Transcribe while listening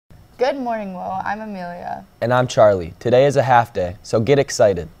Good morning, Will. I'm Amelia. And I'm Charlie. Today is a half day, so get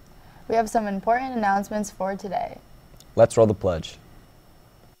excited. We have some important announcements for today. Let's roll the pledge.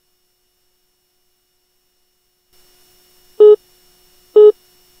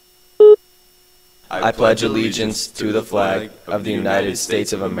 I pledge allegiance to the flag of the United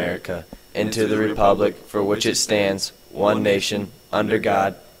States of America and to the republic for which it stands, one nation, under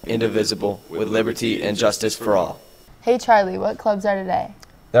God, indivisible, with liberty and justice for all. Hey, Charlie, what clubs are today?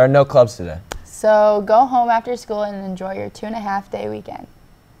 There are no clubs today. So go home after school and enjoy your 2.5-day weekend.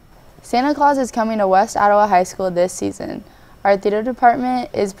 Santa Claus is coming to West Ottawa High School this season. Our theater department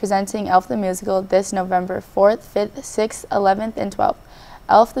is presenting Elf the Musical this November 4th, 5th, 6th, 11th, and 12th.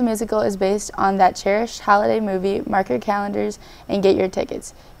 Elf the Musical is based on that cherished holiday movie. Mark your calendars and get your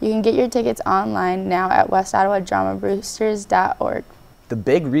tickets. You can get your tickets online now at westottawadramaboosters.org. The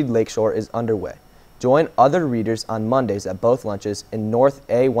Big Read Lakeshore is underway. Join other readers on Mondays at both lunches in North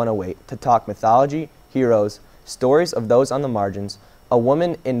A108 to talk mythology, heroes, stories of those on the margins, a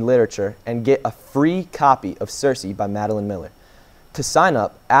woman in literature, and get a free copy of Circe by Madeline Miller. To sign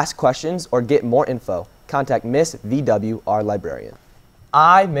up, ask questions, or get more info, contact Miss VW, our librarian.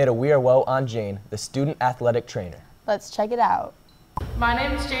 I made a We Are Woe on Jane, the student athletic trainer. Let's check it out. My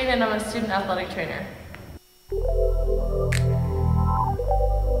name is Jane and I'm a student athletic trainer.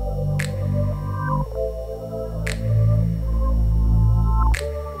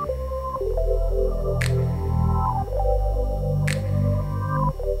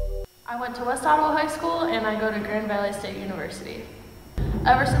 I went to West Ottawa High School and I go to Grand Valley State University.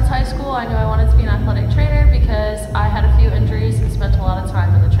 Ever since high school, I knew I wanted to be an athletic trainer because I had a few injuries and spent a lot of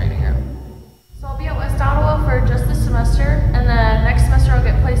time in the training room. So I'll be at West Ottawa for just this semester, and then next semester I'll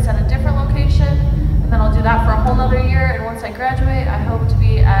get placed at a different location, and then I'll do that for a whole nother year, and once I graduate, I hope to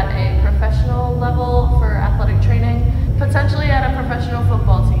be at a professional level for athletic training, potentially at a professional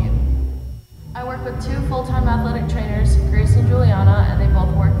football team. I work with 2 full-time athletic trainers, Grace and Juliana, and they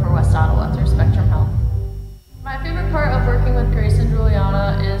both work for West Ottawa through Spectrum Health. My favorite part of working with Grace and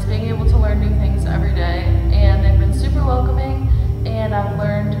Juliana is being able to learn new things every day, and they've been super welcoming, and I've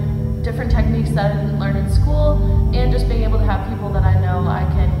learned different techniques that I didn't learn in school, and just being able to have people that I know I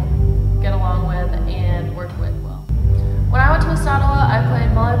can get along with and work with well. When I went to West Ottawa, I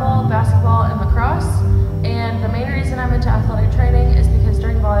played volleyball, basketball, and lacrosse, and the main reason I'm into athletic training is because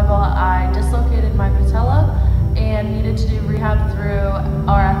during volleyball I dislocated my patella and needed to do rehab through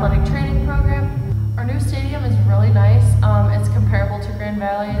our athletic training program. Our new stadium is really nice. It's comparable to Grand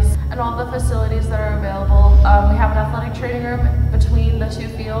Valley's and all the facilities that are available. We have an athletic training room between the 2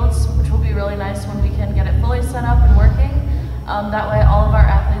 fields, which will be really nice when we can get it fully set up and working. That way all of our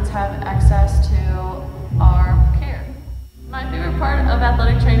athletes have access to our care. My favorite part of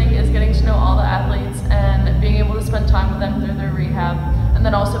athletic training is getting to know all the athletes and being able to spend time with them through their rehab, and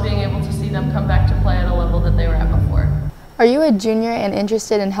then also being able to see them come back to play at a level that they were at before. Are you a junior and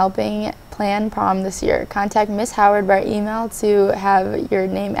interested in helping plan prom this year? Contact Miss Howard by email to have your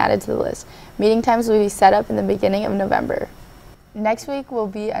name added to the list. Meeting times will be set up in the beginning of November. Next week will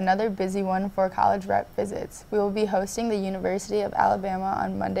be another busy one for college rep visits. We will be hosting the University of Alabama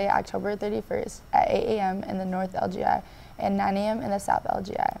on Monday, October 31st at 8 a.m. in the North LGI and 9 a.m. in the South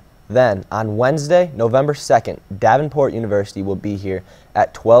LGI. Then, on Wednesday, November 2nd, Davenport University will be here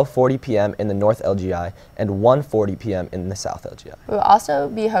at 12:40 p.m. in the North LGI and 1:40 p.m. in the South LGI. We will also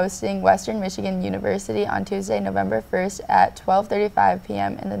be hosting Western Michigan University on Tuesday, November 1st at 12:35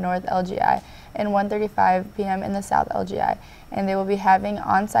 p.m. in the North LGI and 1:35 p.m. in the South LGI. And they will be having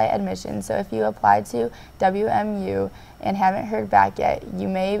on-site admission, so if you applied to WMU and haven't heard back yet, you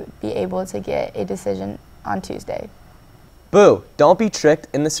may be able to get a decision on Tuesday. Boo! Don't be tricked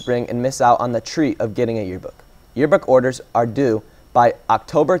in the spring and miss out on the treat of getting a yearbook. Yearbook orders are due by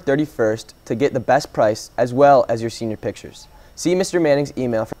October 31st to get the best price as well as your senior pictures. See Mr. Manning's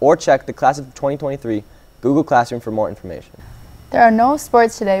email or check the Class of 2023 Google Classroom for more information. There are no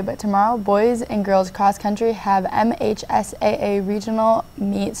sports today, but tomorrow boys and girls cross country have MHSAA regional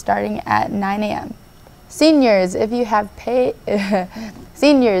meet starting at 9 a.m. Seniors, if you have paid your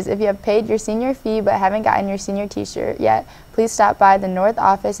senior fee but haven't gotten your senior t-shirt yet, please stop by the North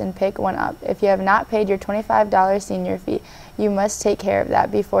office and pick one up. If you have not paid your $25 senior fee, you must take care of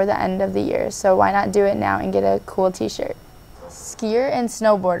that before the end of the year. So why not do it now and get a cool t-shirt? Skier and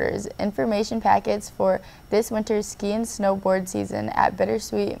snowboarders, information packets for this winter's ski and snowboard season at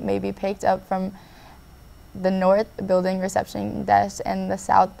Bittersweet may be picked up from the North Building reception desk and the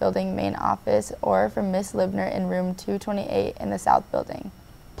South Building main office, or from Miss Libner in room 228 in the South Building.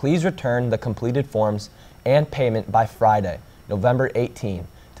 Please return the completed forms and payment by Friday, November 18,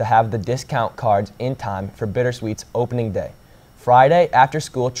 to have the discount cards in time for Bittersweet's opening day. Friday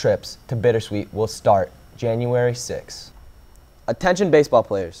after-school trips to Bittersweet will start January 6th. Attention baseball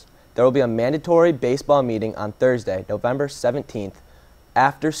players. There will be a mandatory baseball meeting on Thursday, November 17th,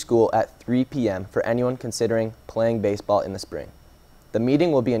 after school at 3 p.m. for anyone considering playing baseball in the spring. The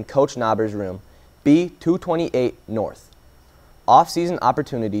meeting will be in Coach Knobber's room, B228 North. Off-season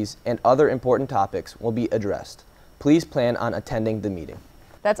opportunities and other important topics will be addressed. Please plan on attending the meeting.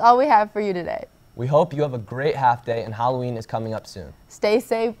 That's all we have for you today. We hope you have a great half day and Halloween is coming up soon. Stay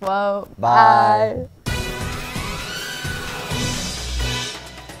safe, whoa. Bye. Bye.